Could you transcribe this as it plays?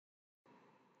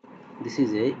This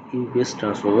is a UPS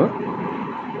transformer.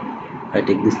 I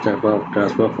take this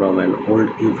transformer from an old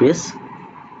UPS.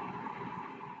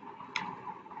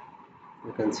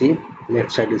 You can see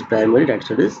left side is primary, right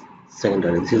side is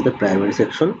secondary. This is the primary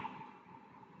section.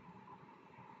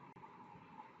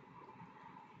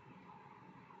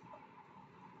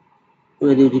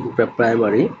 We are using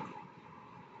primary,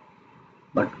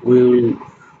 but we will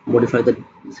modify the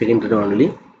secondary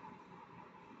only.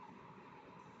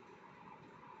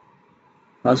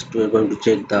 First, we are going to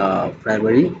check the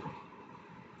primary.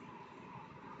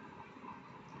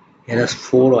 Here is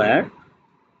 4 wire.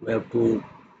 We have to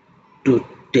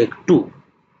take 2.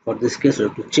 For this case, we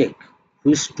have to check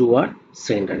which 2 are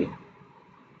secondary.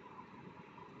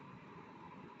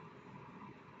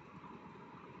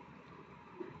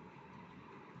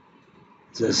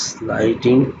 Just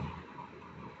lighting.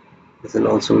 This is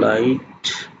also light.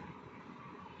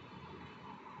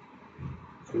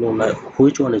 Low light.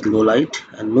 Which one is low light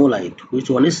and no light? Which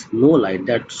one is no light?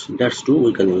 That's two.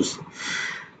 We can use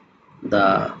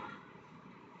the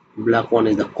black one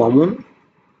is the common.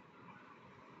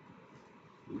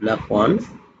 Black one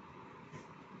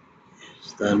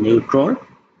is the neutral,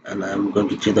 and I'm going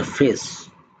to check the phase.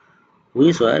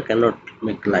 Which wire cannot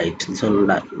make light? This one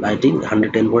lighting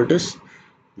 110 volts.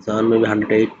 This one maybe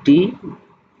 180.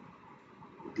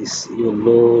 This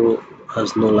yellow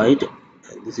has no light.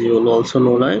 This yellow also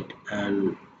no light,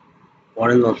 and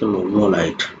orange also no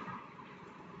light.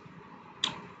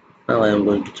 Now I am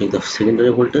going to check the secondary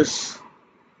voltage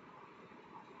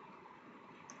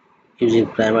using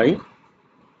primary.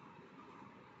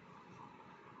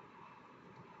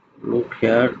 Look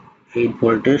here, 8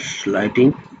 voltage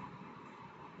lighting,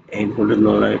 8 voltage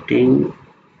no lighting,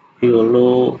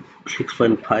 yellow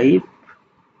 6.5,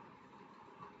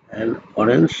 and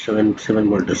orange 7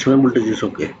 voltage. 7 voltage is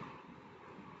okay.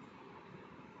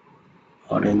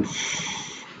 Orange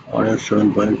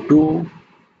 7.2,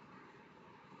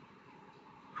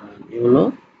 and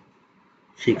yellow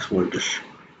 6 voltage.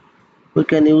 We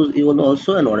can use yellow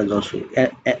also and orange also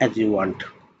as you want.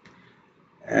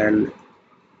 And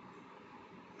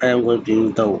I am going to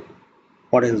use the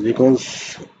orange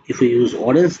because if we use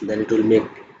orange, then it will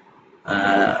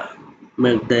uh,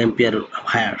 make the ampere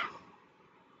higher.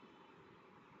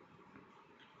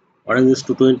 Orange is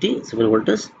 220 7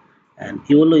 volts, and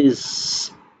yellow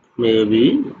is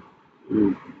maybe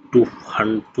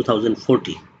 200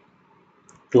 2040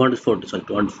 240, sorry,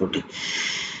 240.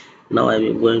 Now I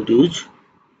am going to use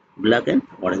black and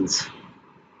orange.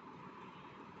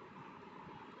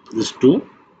 This two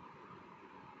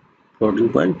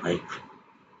 14.5,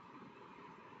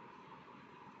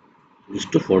 this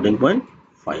to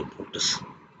 14.5 volts.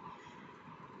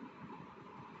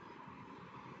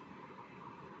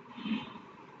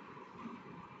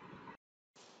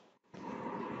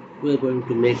 We are going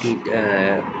to make it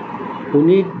we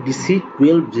need DC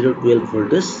 12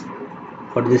 volts.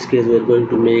 For this case, we are going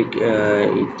to make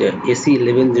it AC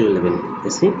 11011.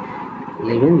 AC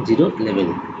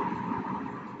 11011.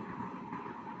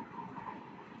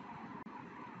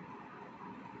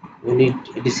 We need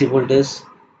DC voltage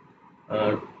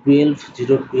 12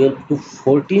 to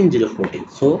 14014.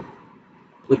 So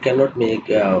we cannot make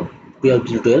 12 we have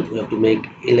to make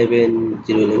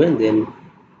 11011. Then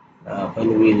when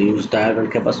we will use diagonal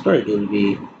capacitor, it will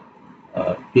be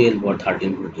 12 or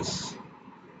 13 volts.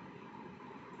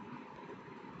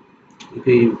 If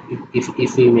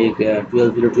we make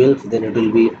 12 then it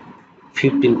will be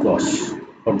 15 cross.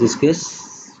 For this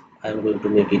case, I am going to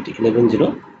make it 11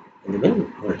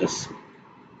 volts.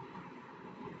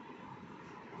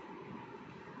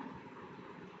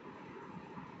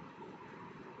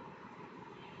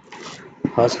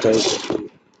 First, I will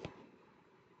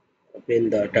open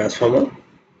the transformer.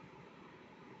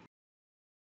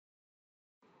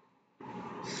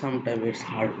 Sometimes it's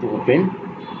hard to open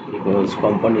because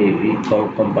company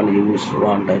use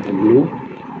one type of glue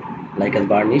like a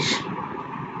varnish,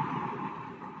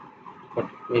 but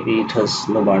maybe it has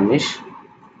no varnish.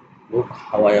 Look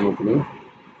how I am opening.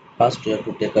 First, you have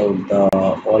to take out the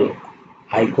all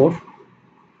I core.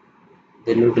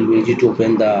 Then it will be easy to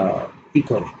open the E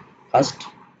core. First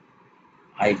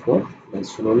I core, then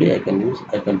slowly I can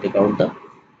take out the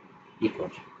E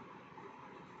core.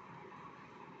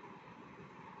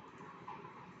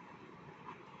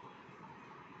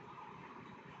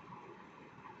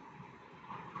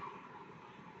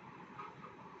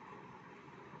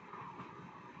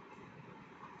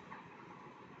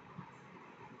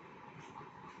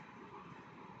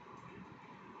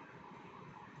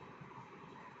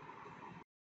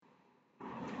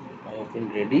 I open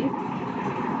ready.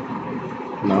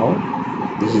 Now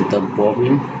this is the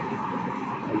bobbin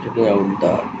taking out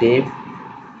the tape.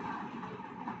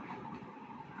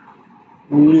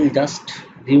 We will just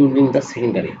removing the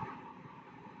secondary.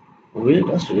 We will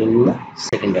just remove the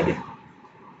secondary.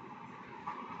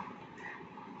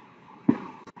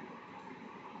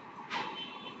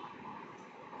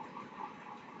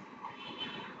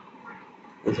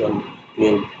 This one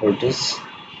 12 voltage.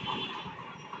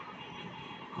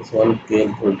 This one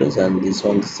 12 voltage and this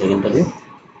one secondary.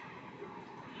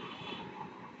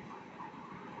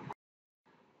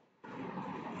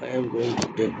 I am going to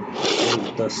take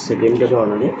the secondary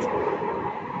only.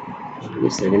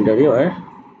 Secondary or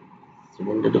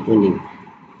secondary winning.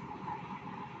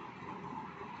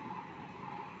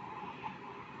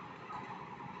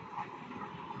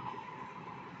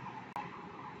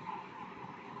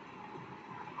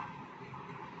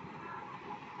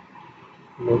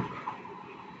 Look,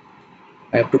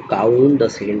 I have to count the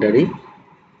secondary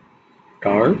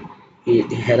turn.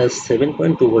 It has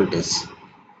 7.2 voltage.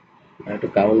 I have to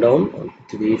count down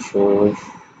 3, 4,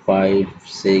 5,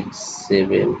 6,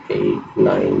 7, 8,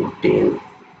 9, 10,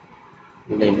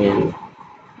 11,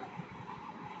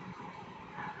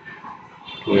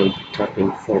 12,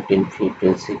 13, 14,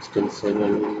 15, 16,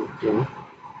 17,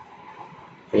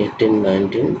 18,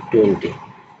 19, 20.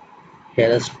 Here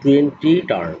is 20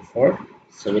 turn for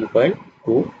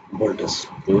 7.2 voltage.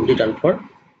 20 turn for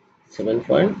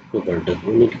 7.2 voltage.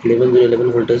 We need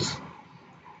 11 voltage.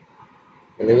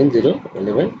 11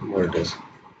 voltage.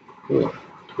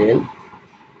 Then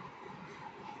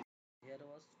here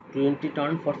was 20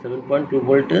 turn for 7.2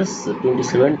 voltage.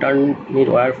 27 turn need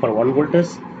wire for 1 voltage.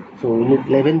 So we need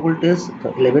 11 voltage.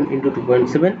 So 11 into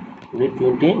 2.7. We need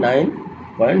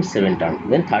 29.7 turn.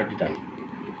 Then 30 turn.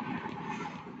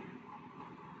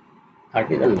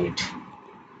 30 turn need.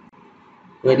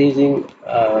 We are using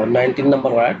 19 number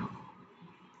wire.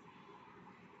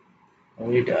 We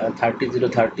need 30 0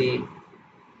 30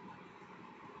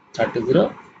 30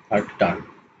 0 30 turn.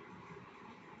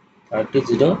 30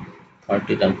 0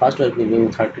 30 turn. First we are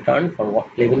giving 30 turn for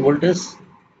 11 voltage.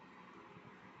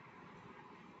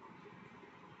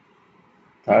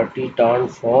 30 turn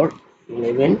for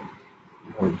 11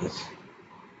 voltage.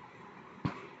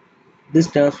 This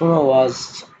transformer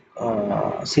was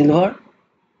silver.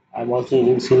 I am also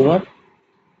using silver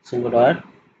wire.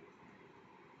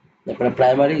 The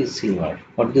primary is silver.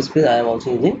 For this page I am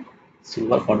also using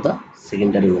silver for the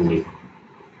secondary winding.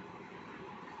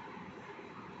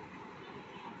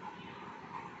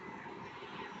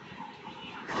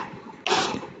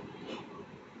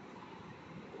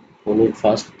 We need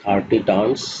first 30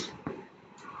 turns.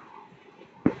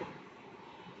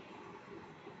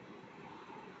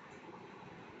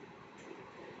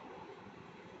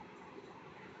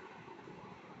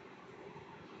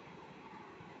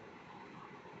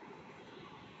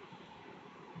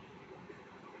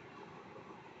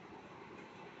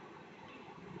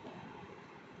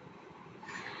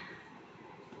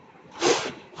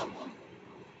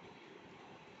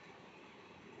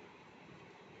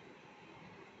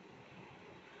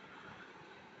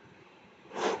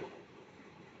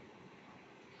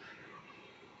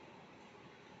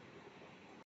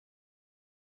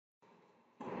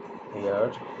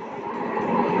 Here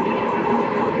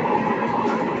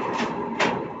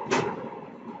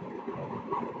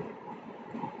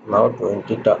now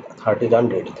 30 turn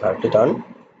ready. 30 turn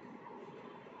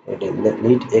ready.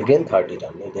 Need again 30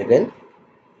 turn. Need again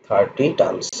 30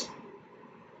 turns.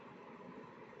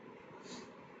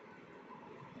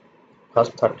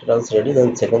 First 30 turns ready,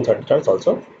 then second 30 turns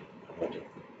also ready.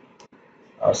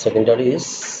 Our secondary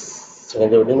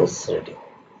winding is ready.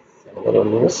 Secondary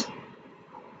winding is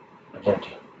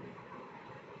ready.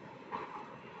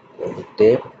 The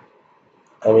tape,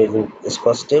 I am using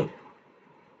scotch tape.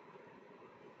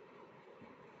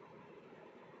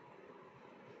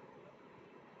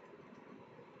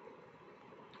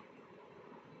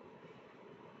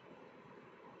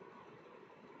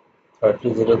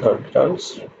 Thirty 30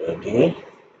 turns ready.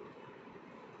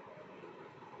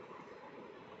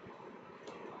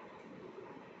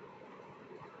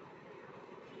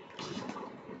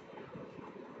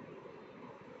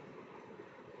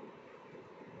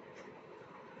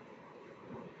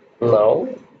 Now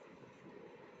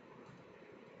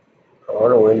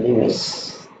our winding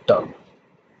is done.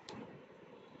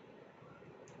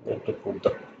 We have to put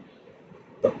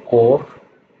the core,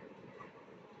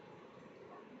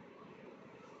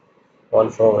 one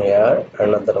from here,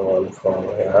 another one from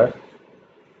here,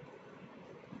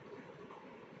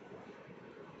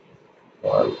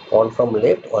 one from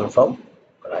left, one from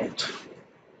right.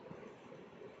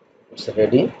 It's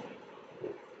ready.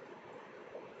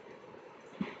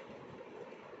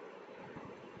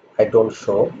 I don't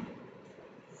show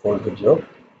full video.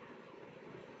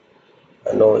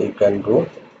 I know you can do.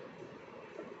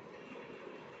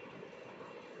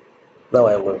 Now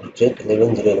I am going to check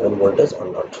 11,011 voltage or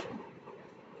not.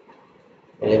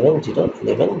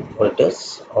 11,011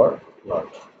 voltage or not.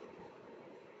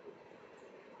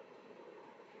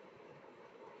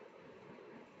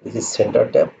 This is center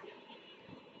tap.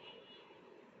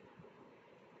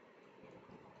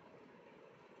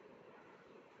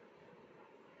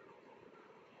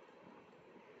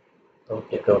 Now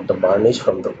take out the varnish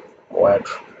from the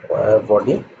wire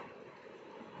body.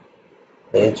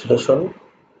 The insulation.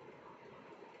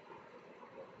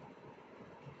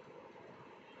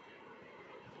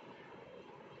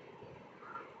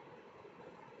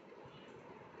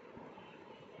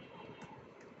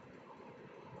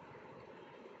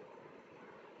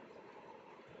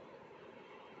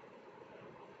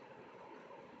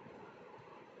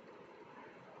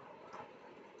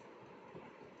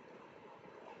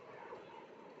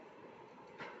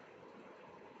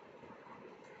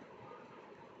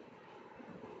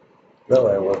 Now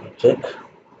I want to check.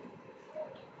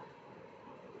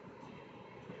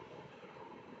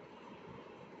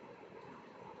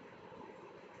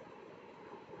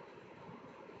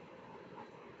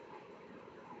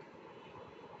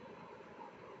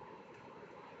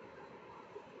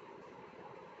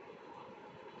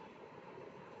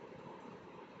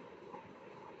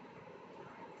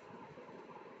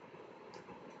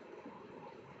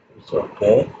 It's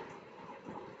okay.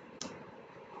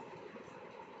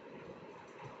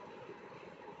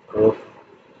 Proof.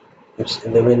 It's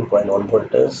 11.1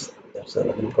 voltage. That's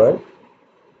 11.1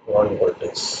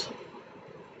 voltage.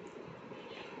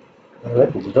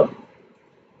 Alright, 0.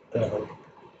 11.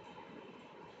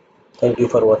 Thank you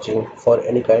for watching. For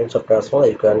any kinds of transformer,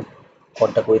 you can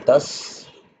contact with us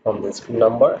from the screen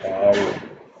number and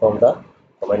from the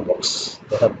comment box.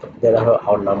 They have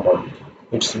our number.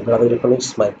 It's Brother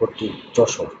Electronics, my Poti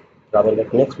Joshua. Brother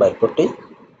Electronics, my Poti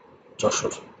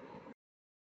Joshua.